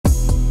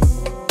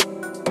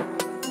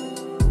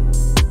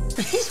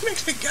He's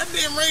making a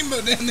goddamn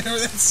rainbow down there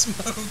with that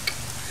smoke.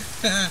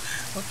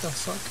 What the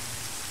fuck?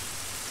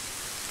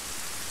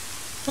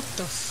 What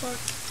the fuck?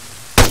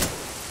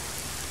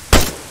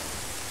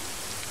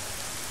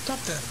 Stop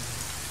that.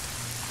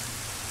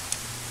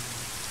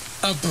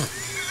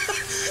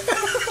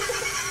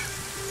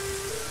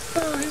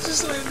 Oh, he's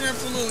just laying there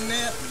for a little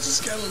nap. He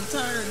just got a little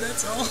tired,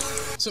 that's all.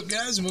 What's up,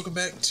 guys, and welcome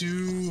back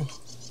to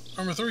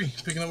Arma 3.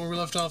 Picking up where we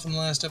left off in the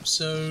last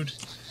episode.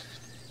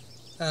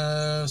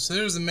 So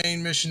there's the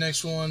main mission,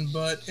 next one,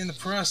 but in the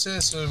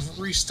process of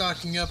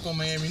restocking up on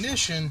my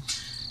ammunition,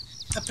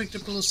 I picked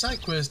up a little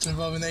side quest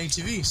involving the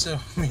ATV, so,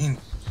 I mean,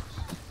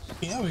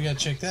 yeah, we gotta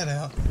check that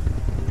out.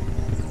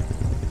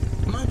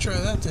 I might try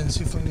that then,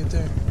 see if we can get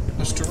there.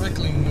 It's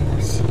directly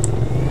north.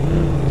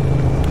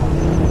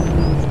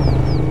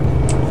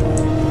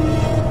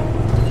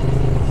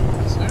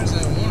 So there's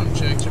that one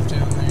objective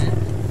down there.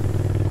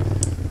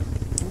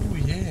 Oh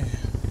yeah.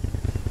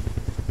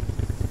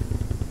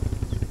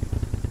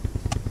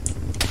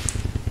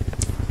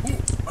 Ooh,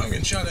 I'm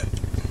getting shot at.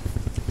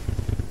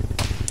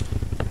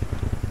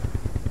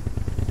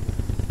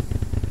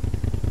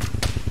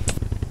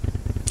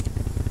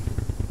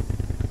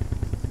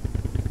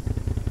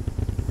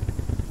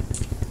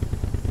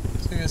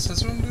 I guess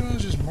that's what I'm doing,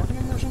 is just marking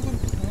them or something?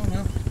 I don't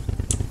know.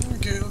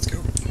 Okay, let's go.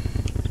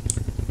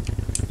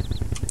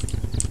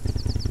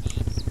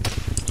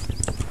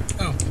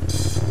 Oh.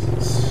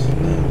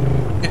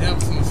 It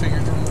helps when my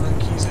fingers are on the right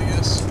keys, I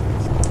guess.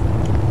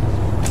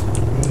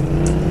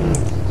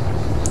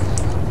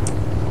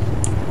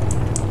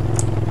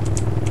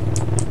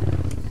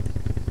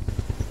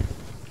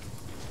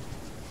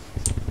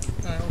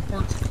 Alright, we'll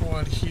park the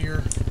quad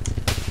here.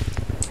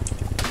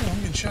 Oh, I'm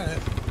getting shot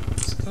at.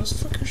 Those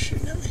fuckers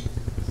shooting at me.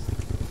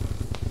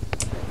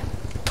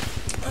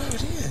 Oh,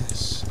 it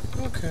is.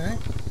 Okay.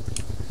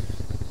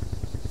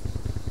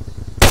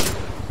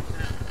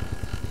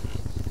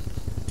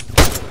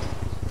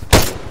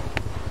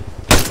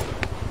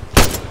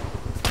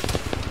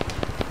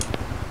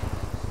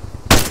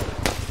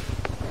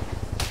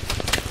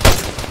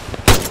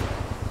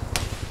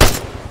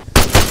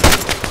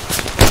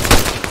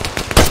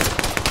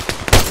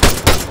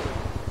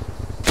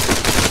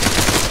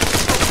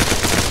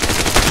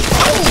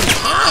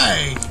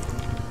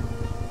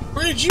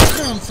 Where did you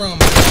come from?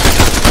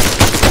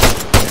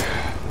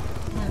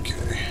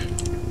 Okay.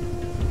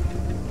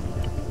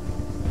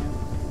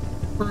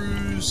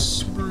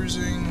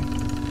 Bruising.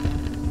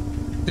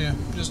 Yeah,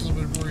 just a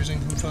little bit of bruising.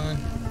 I'm fine.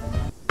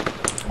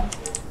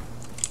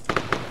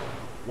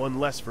 One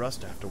less for us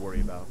to have to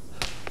worry about.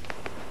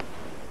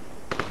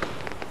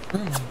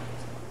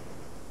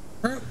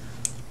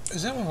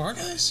 Is that one of our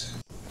guys?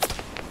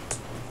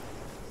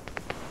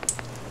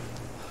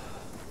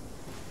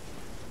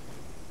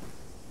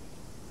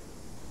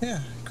 Yeah,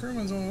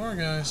 Crewman's one of our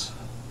guys.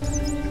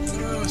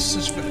 Oh, it's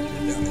such a bad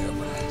idea down the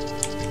upper.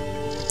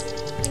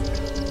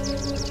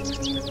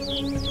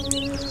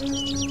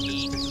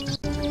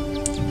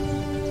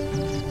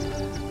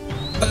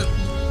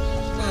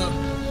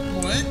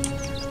 What?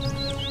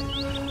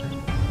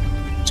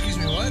 Excuse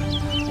me, what?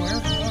 Where?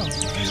 Oh,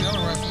 he's got a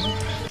rifle.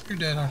 You're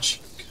dead, aren't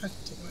you? God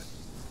damn it.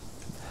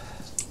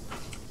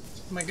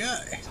 My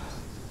guy.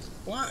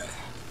 Why?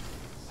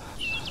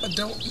 I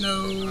don't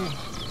know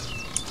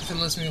if it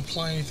lets me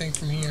apply anything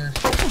from here.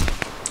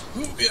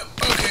 Ooh, yep,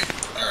 okay,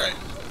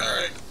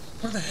 alright.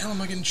 Where the hell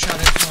am I getting shot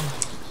at from?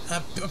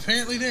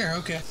 Apparently there,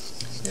 okay.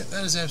 Yeah,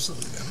 that is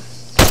absolutely them.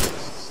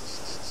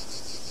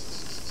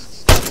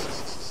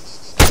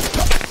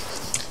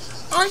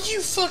 Are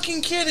you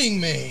fucking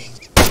kidding me?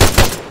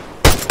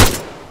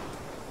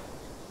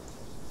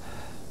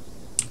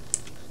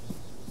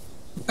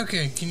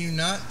 Okay, can you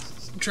not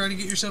try to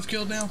get yourself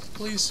killed now,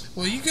 please?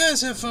 Well, you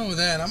guys have fun with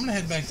that. I'm gonna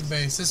head back to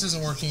base. This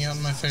isn't working out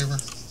in my favor.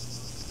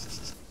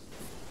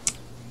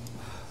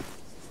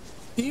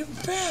 You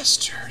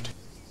bastard!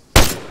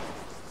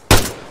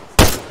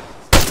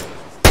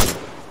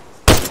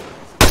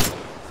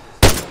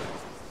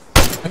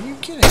 Are you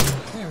kidding me?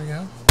 There we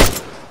go.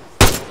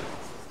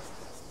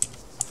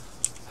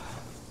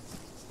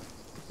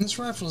 This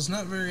rifle is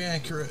not very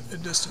accurate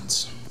at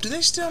distance. Did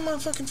they steal my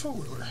fucking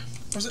four-wheeler?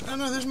 Was it? Oh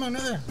no, there's mine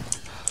right there.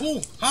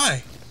 Oh,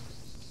 hi!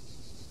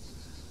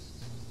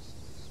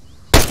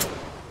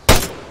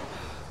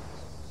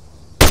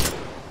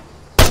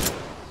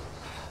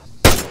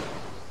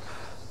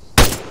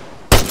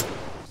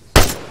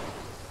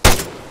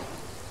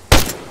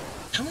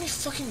 How many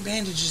fucking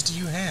bandages do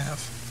you have?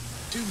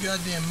 2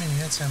 goddamn many,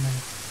 that's how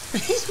many.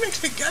 He's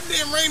making a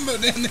goddamn rainbow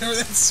down there with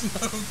that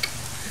smoke.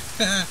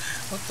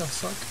 What the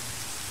fuck?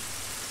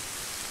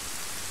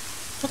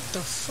 What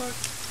the fuck?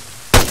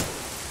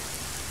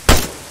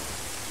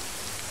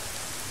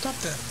 Stop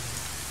that.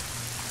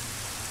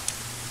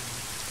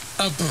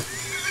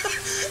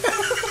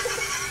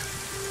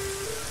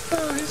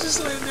 Oh, he's just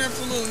laying there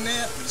for a little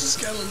nap. He just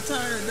got a little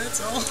tired, that's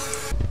all.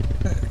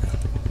 There we go.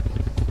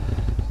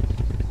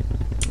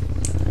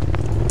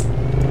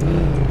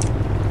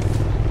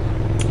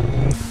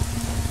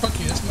 Fuck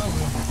you, that's my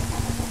wheel.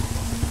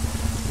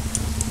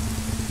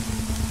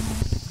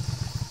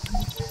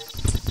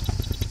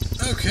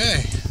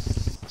 Okay.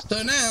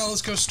 So now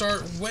let's go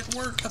start wet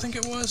work, I think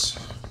it was.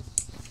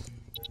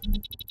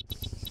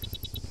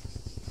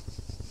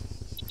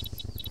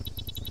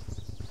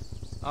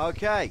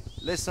 Okay,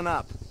 listen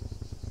up.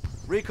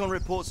 Recon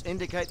reports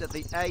indicate that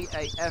the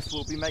AAF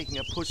will be making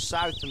a push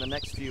south in the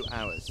next few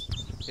hours.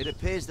 It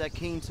appears they're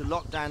keen to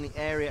lock down the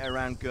area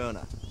around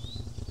Gurna.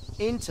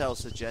 Intel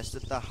suggests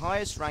that the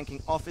highest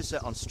ranking officer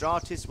on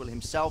Stratis will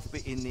himself be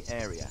in the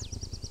area.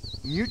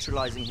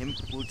 Neutralizing him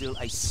will deal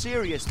a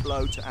serious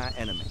blow to our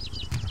enemy.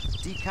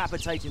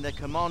 Decapitating their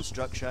command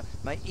structure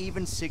may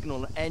even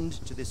signal an end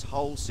to this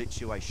whole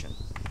situation.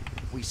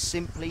 We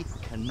simply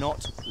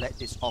cannot let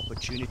this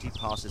opportunity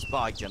pass us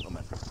by,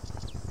 gentlemen.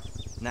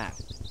 Now,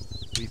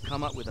 we've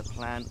come up with a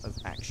plan of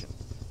action.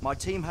 My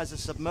team has a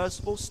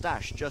submersible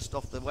stash just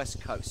off the west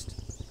coast.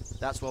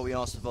 That's why we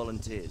asked for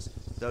volunteers,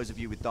 those of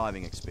you with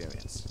diving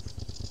experience.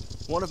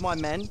 One of my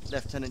men,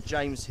 Lieutenant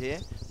James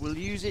here, will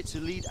use it to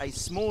lead a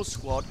small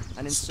squad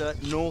and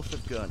insert north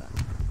of Gurna.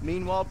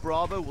 Meanwhile,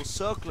 Bravo will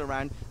circle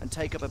around and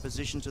take up a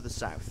position to the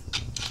south.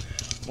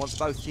 Once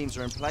both teams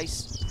are in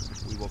place,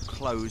 we will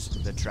close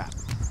the trap.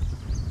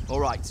 All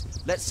right,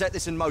 let's set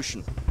this in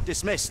motion.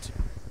 Dismissed.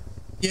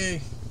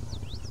 Yay.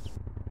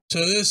 So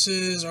this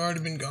has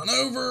already been gone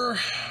over.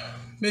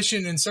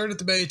 Mission: insert at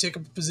the bay, take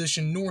up a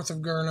position north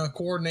of Gurna,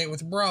 coordinate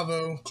with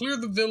Bravo, clear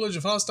the village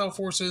of hostile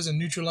forces, and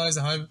neutralize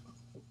the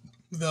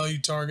high-value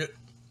target.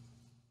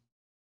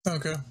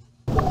 Okay.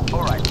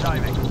 All right,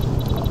 diving.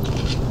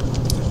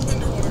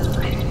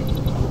 Underwater.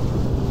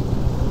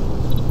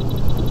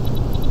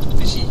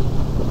 Fishy.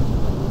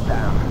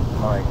 Down.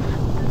 Mine.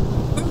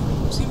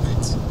 Ooh, sea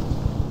lights.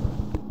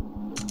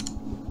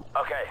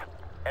 Okay,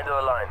 end of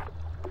the line.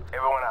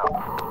 Everyone out.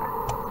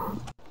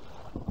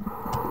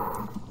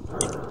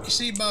 You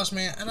see, boss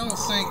man, I don't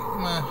think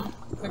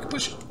I can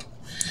push it.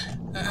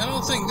 I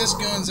don't think this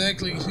gun's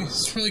actually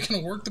it's really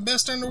gonna work the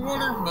best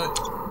underwater, but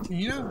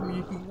you know,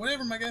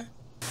 whatever, my guy.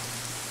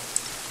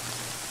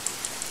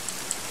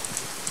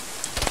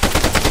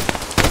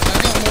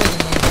 I got more than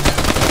one of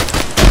them.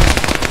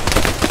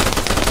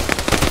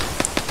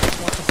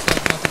 What the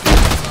fuck? Not the good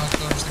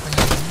binoculars sticking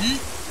out.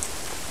 Yeet.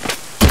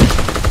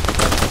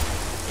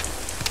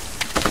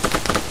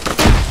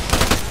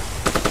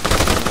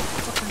 What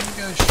the fuck are you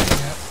guys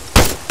shooting at?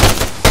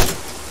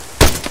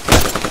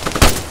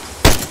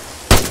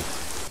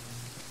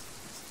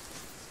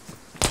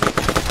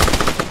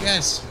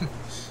 Guys,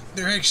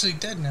 they're actually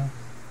dead now.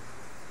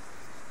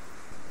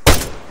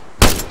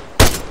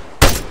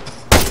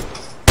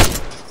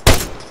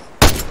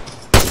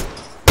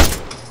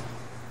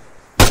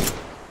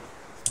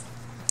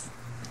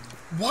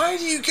 Why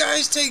do you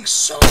guys take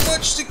so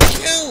much to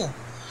kill?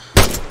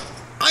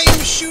 I am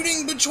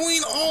shooting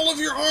between all of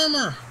your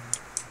armor.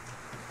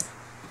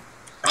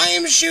 I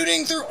am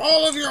shooting through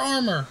all of your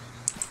armor.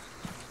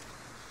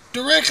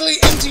 Directly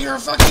into your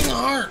fucking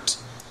heart.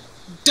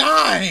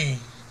 Die!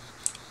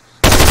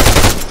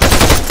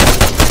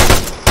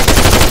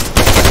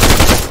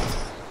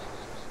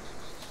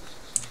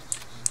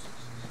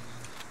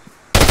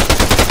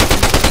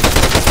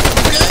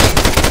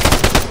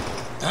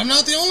 I'm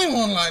not the only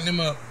one lighting him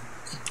up.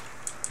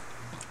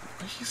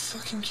 Are you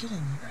fucking kidding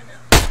me right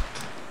now?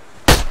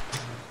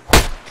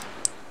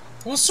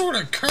 What sort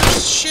of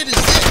cursed shit is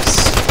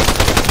this?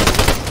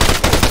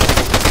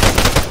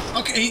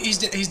 Okay, he's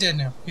dead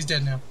now. He's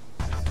dead now.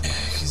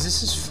 Cause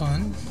this is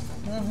fun.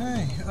 Oh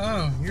hey.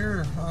 Oh,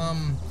 you're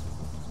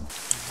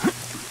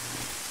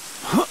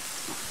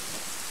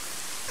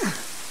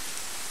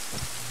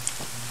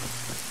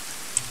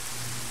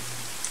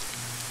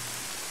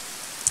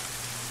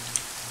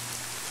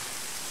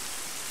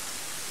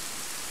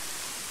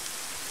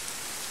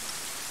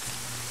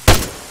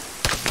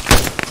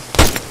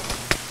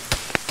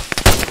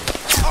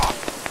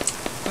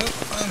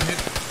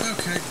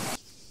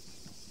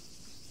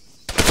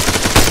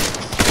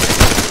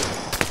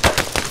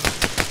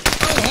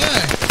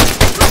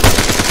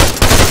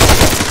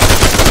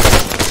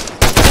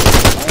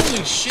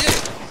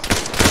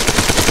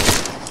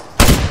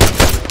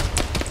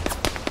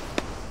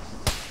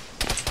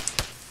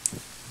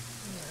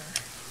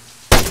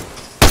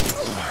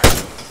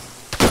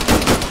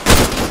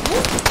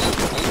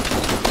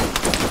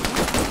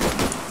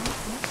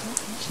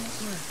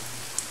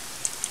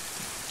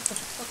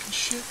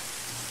shit.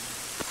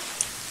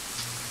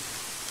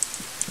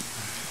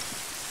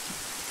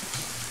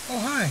 Oh,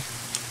 hi.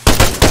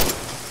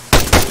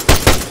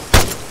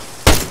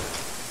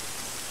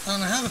 I don't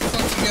know how the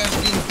fuck you guys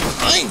are getting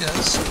behind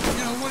us.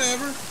 You know,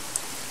 whatever.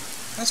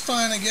 That's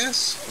fine, I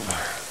guess.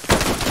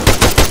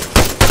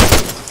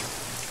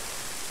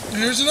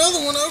 Here's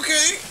another one,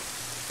 okay.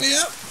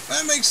 Yep,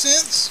 that makes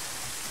sense.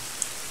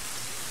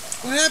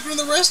 What happened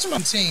to the rest of my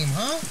team,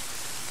 huh?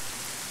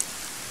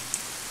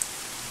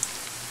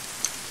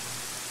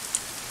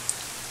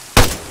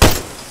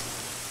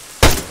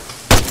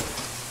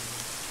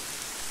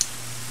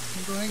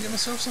 Go ahead and get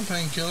myself some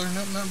painkiller.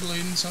 Nope, not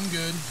bleeding, so I'm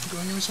good. Go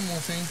ahead and give me some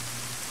morphine.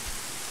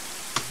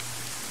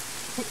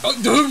 Oh,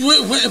 dude,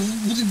 what?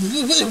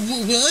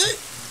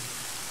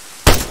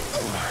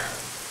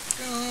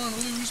 Go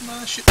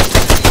shit.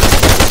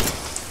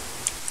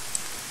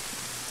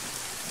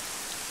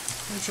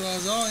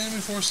 Neutralize all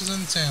enemy forces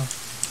in the town.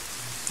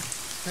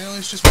 Apparently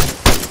it's just me.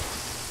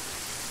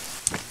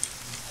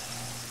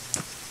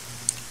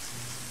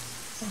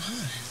 Oh,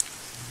 hi.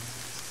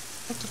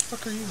 What the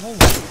fuck are you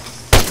holding?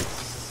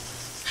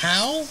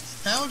 How?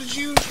 How did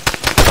you...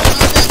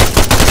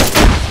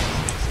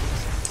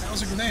 That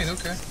was a grenade,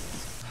 okay.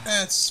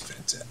 That's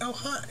fantastic. Oh,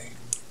 hi.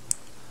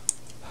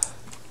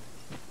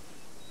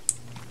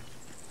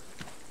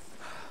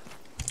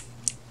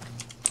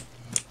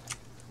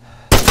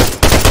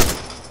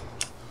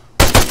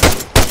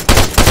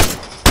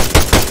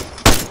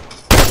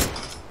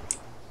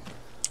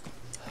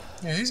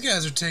 Yeah, these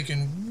guys are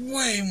taking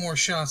way more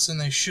shots than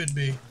they should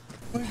be.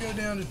 I'm gonna go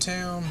down to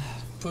town,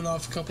 put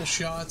off a couple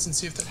shots, and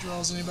see if that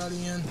draws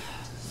anybody in.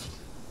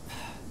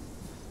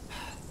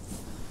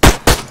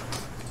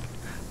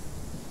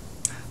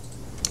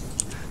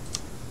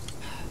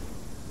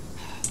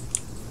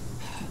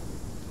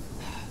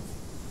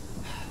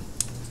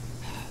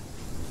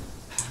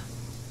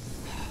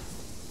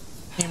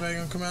 Anybody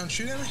gonna come out and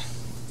shoot at me?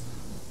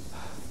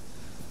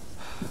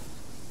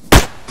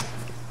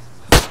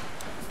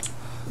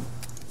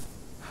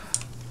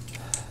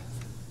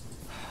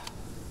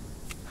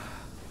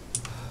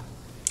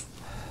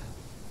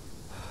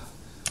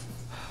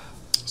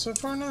 So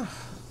far, no.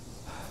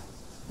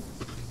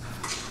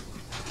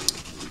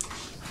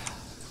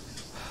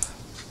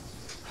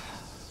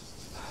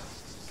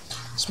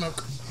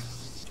 Smoke.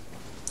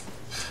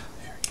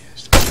 There he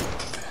is,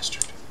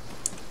 bastard.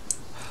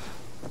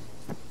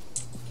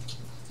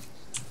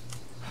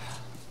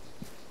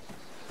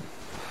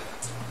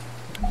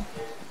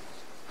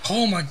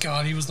 Oh my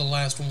god, he was the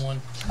last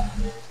one.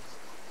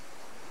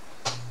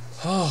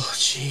 Oh,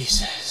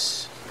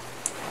 Jesus.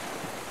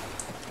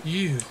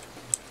 You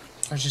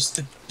are just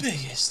the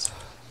biggest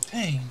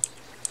pain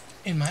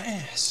in my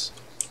ass.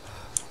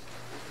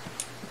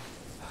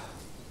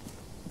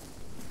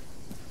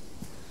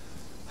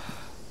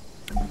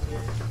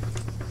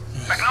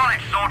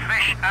 Acknowledge,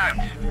 swordfish out.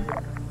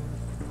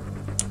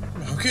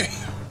 Okay.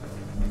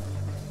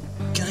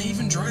 Can I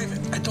even drive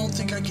it? I don't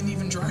think I can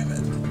even drive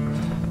it.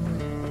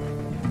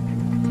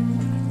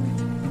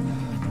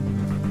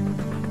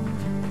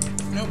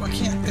 Nope, I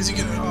can't. Is it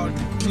gonna... Oh,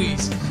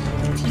 please.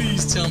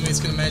 Please tell me it's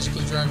gonna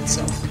magically drive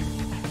itself.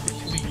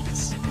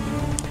 Please.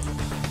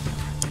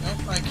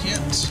 Nope, I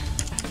can't.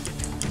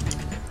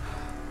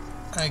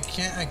 I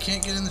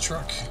can't get in the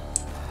truck.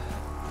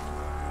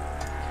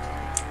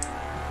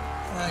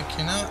 I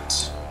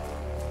cannot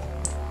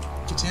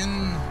get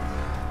in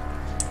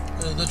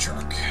the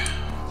truck.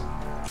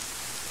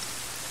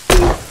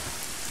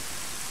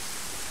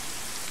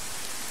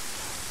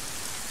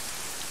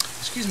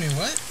 Excuse me,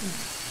 what?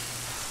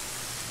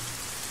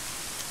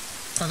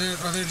 Are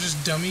there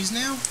just dummies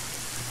now?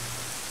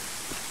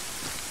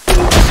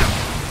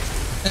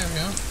 There we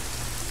go.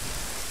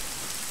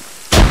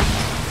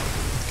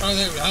 Oh,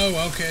 there.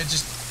 Oh, okay.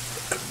 Just.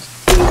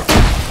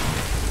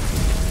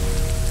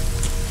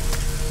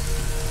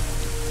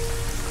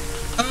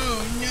 Oh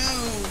no!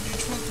 The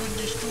truck was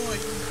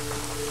destroyed.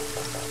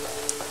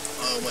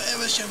 Oh,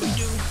 whatever shall we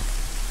do?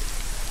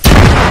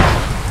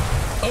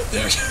 Oh,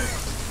 there we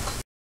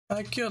go.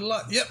 I killed a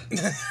lot. Yep.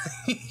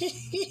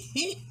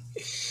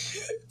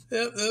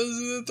 Yep, those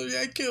are the 3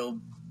 I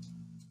killed.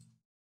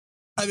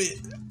 I mean,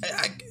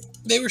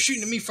 they were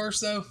shooting at me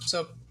first, though,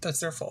 so that's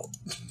their fault.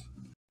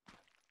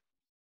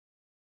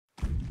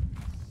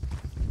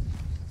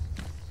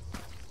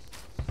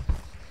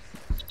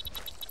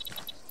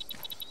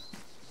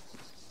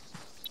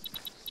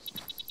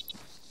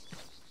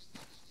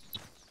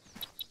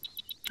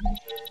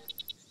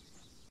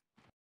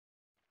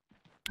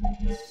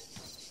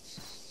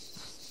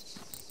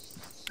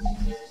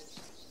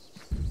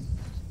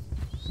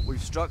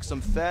 We've struck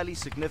some fairly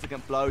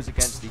significant blows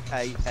against the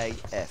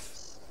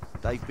AAF.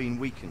 They've been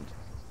weakened.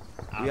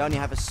 We only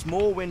have a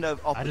small window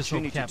of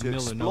opportunity to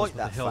exploit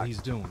that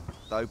fact,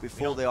 though,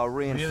 before they are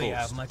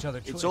reinforced.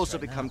 It's also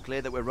become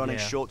clear that we're running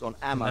short on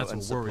ammo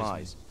and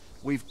supplies.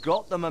 We've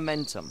got the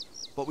momentum,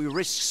 but we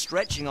risk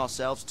stretching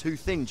ourselves too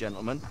thin,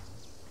 gentlemen.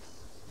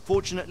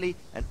 Fortunately,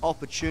 an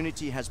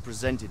opportunity has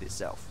presented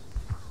itself.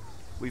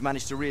 We've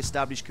managed to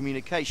re-establish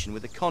communication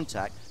with a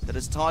contact that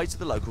has ties to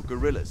the local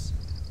guerrillas.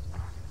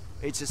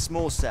 It's a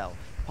small cell,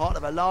 part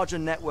of a larger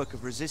network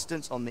of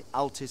resistance on the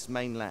Altis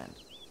mainland.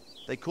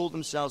 They call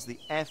themselves the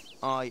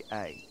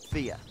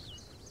FIA.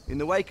 In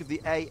the wake of the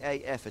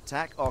AAF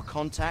attack, our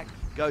contact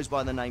goes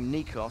by the name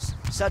Nikos,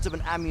 set up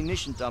an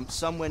ammunition dump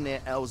somewhere near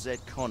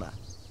LZ Connor.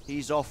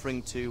 He's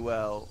offering to,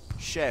 well,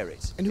 share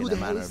it, and who in a the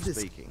hell manner is of this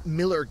speaking.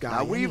 Miller guy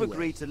Now, we've anyway?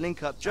 agreed to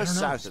link up just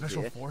south of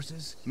here,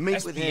 forces?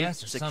 meet with him,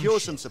 secure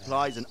some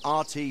supplies, and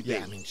RTB.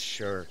 Yeah, I mean,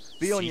 sure.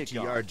 Be on your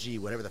guard. CTRG,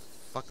 whatever the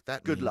fuck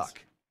that Good means.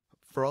 luck.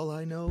 For all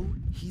I know,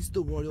 he's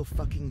the royal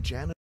fucking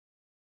janitor.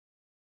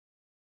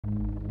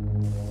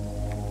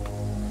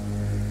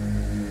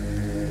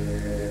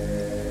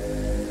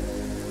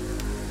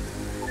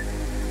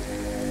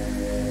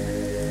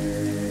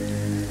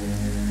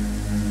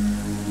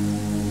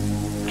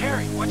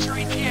 Carrie, what's your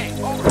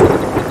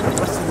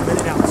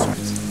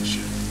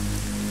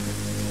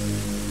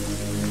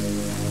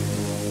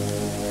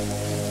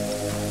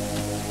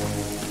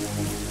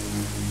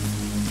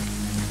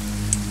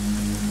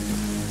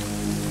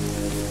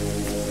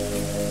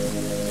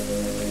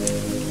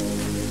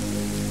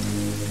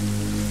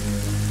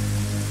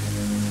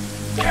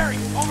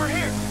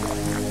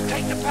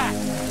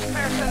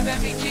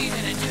have MVTs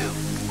in it too.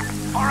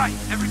 All right,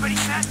 everybody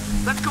set?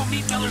 Let's go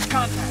meet Miller's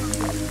contact.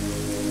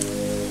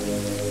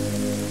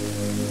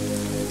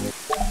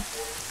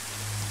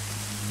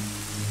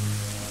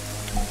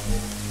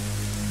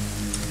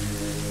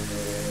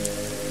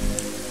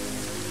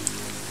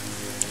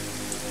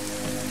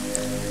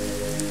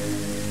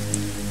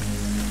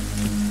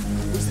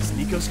 Who's this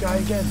Nico's guy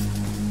again?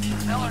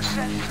 Miller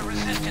says he's a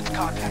resistance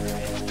contact.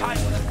 It's tied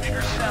with a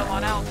bigger cell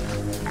on Alpha.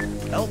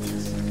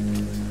 Elvis?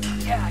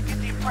 Yeah, I get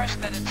the impression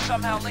that it's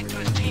somehow linked to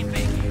his team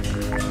being here.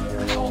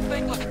 This whole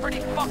thing looks pretty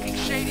fucking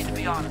shady, to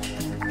be honest.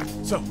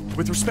 So,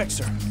 with respect,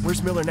 sir,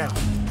 where's Miller now?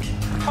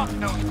 Fuck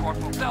knows,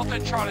 Corporal. Delta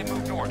and Charlie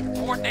moved north,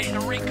 coordinating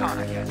a recon,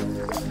 I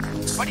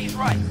guess. But he's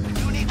right. We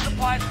do need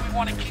supplies if we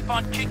want to keep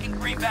on kicking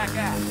Greenback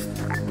ass.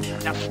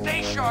 Now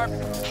stay sharp,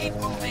 keep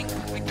moving.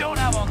 We don't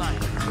have all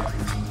night.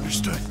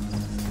 Understood.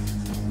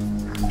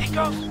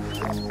 Nico?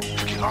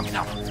 Took you long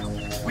enough.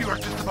 We were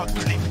just about to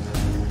leave.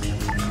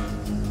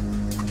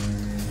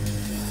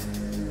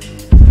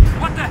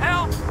 What the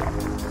hell?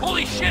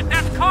 Holy shit,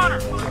 that's Connor!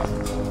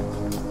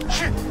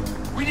 Shit!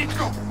 We need to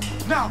go!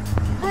 Now!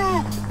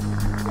 Move!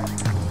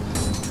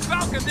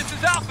 Falcon, this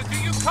is Alpha. Do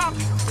you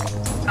copy?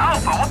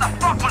 Alpha, what the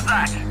fuck was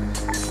that?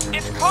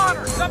 It's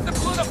Connor! Something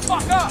blew the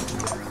fuck up!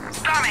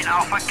 Damn it,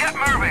 Alpha, get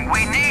moving.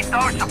 We need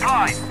those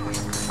supplies.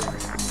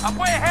 I'm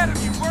way ahead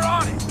of you. We're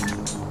on it.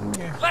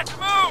 Yeah. Let's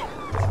move!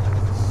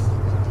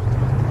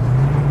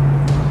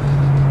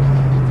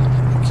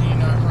 Can you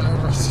not run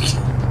over us?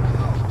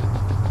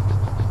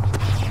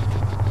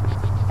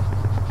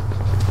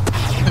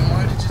 Then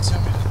why did you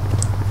tell me to...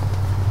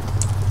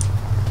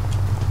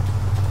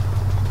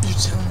 You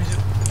tell me to...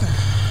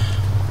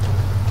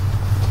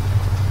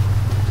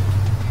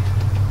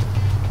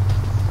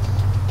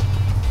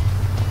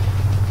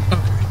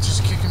 Okay,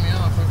 just kicking me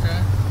off,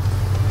 okay?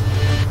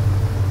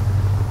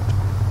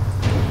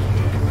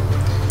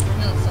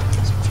 No, fuck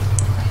this.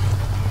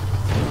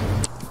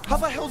 How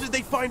the hell did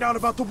they find out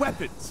about the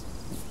weapons?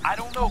 I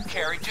don't know,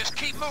 Carrie. Just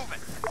keep moving.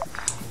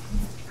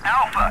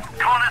 Alpha,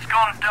 Connor's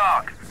gone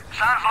dark.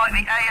 Sounds like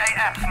the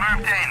AAF's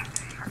moved in.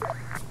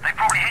 They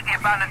probably hit the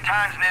abandoned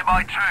towns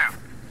nearby too.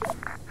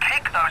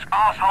 Kick those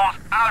assholes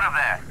out of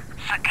there.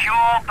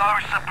 Secure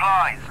those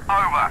supplies.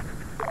 Over.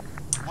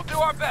 We'll do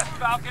our best,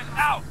 Falcon.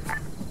 Out!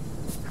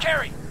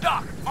 Carrie,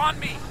 Doc, on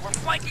me. We're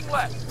flanking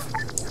left.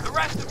 The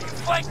rest of you,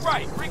 flank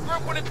right.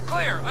 Regroup when it's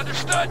clear.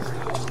 Understood?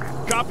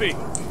 Copy.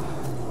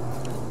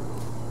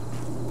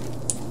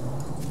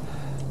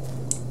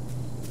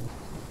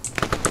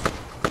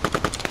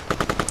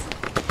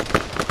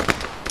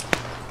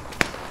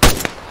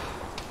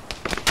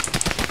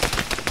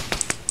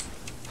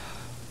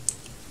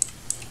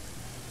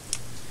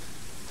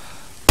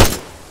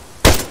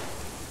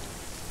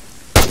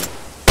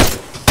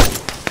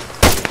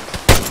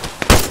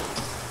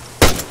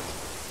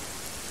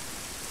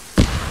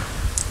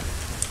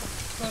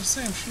 I was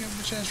saying, shoot your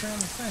bitch ass right in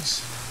the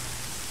face.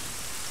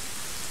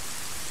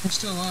 I'm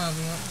still alive.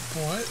 I'm like,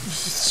 what?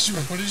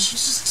 What did you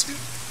just do?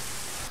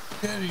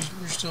 Yeah,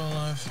 you're still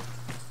alive.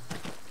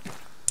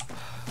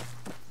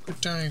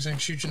 Quit turning so I can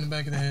shoot you in the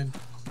back of the head.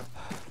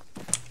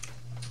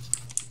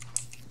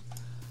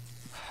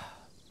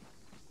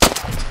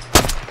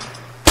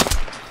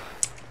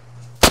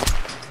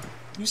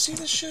 You see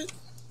this shit?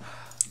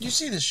 You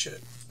see this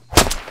shit?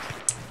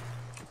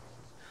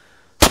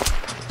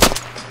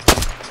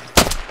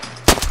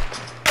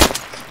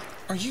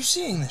 Are you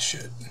seeing this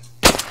shit?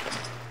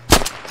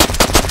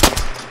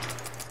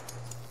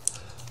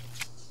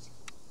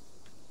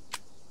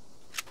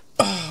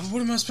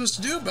 What am I supposed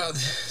to do about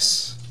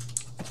this?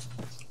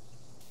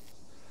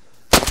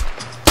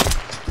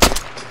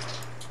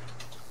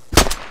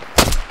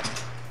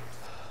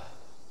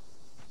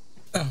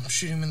 Oh,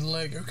 shoot him in the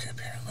leg. Okay,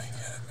 apparently.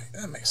 Yeah,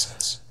 that makes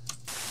sense.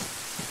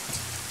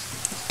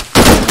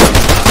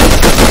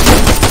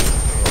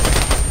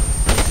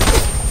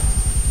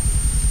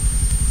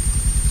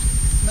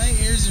 My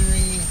ears are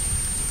ringing.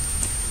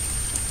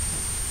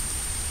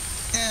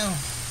 Ow.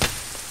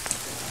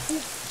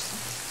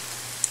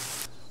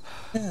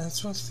 Yeah,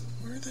 that's what.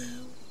 Where the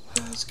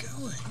hell is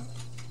going?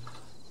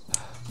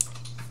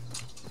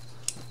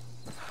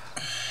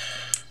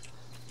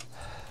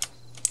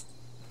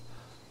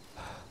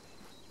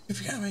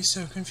 You've got me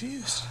so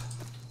confused.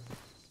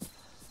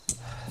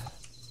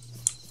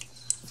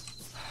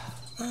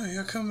 Oh,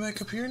 you're coming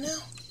back up here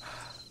now?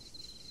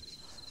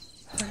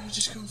 Or are you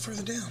just going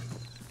further down?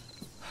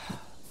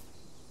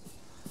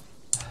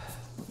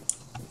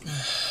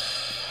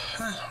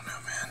 I don't know,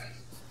 man.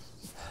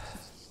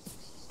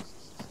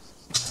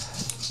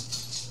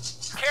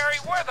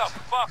 Carrie, where the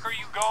fuck are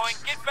you going?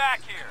 Get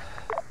back here!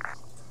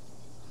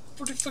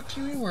 What the fuck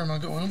do you mean, where am I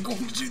going? I'm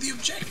going to do the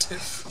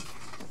objective.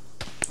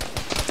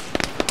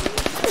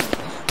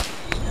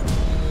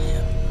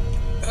 Yep.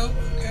 Oh,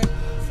 okay.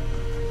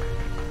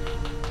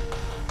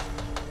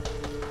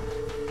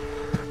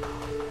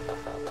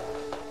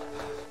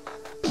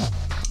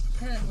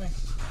 Apparently.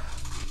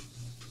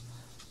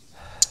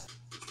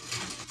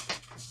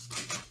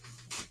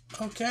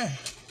 Okay.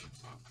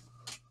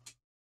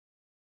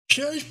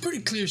 So it's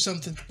pretty clear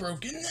something's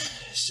broken.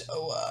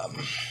 So,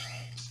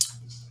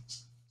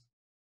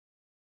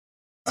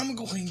 I'm gonna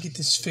go ahead and get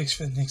this fixed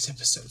for the next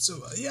episode. So,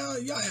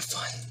 y'all have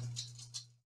fun.